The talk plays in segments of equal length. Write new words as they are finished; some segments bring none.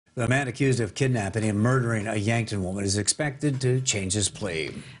The man accused of kidnapping and murdering a Yankton woman is expected to change his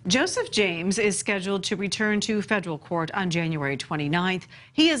plea. Joseph James is scheduled to return to federal court on January 29th.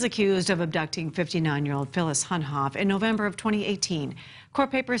 He is accused of abducting 59-year-old Phyllis Hunhoff in November of 2018. Court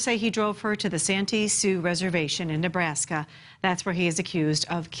papers say he drove her to the Santee Sioux Reservation in Nebraska. That's where he is accused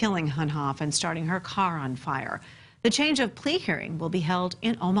of killing Hunhoff and starting her car on fire. The change of plea hearing will be held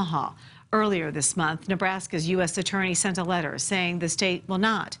in Omaha. Earlier this month, Nebraska's U.S. attorney sent a letter saying the state will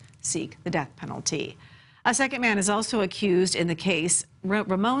not seek the death penalty. A second man is also accused in the case.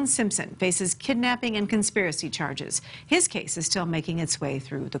 Ramon Simpson faces kidnapping and conspiracy charges. His case is still making its way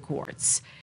through the courts.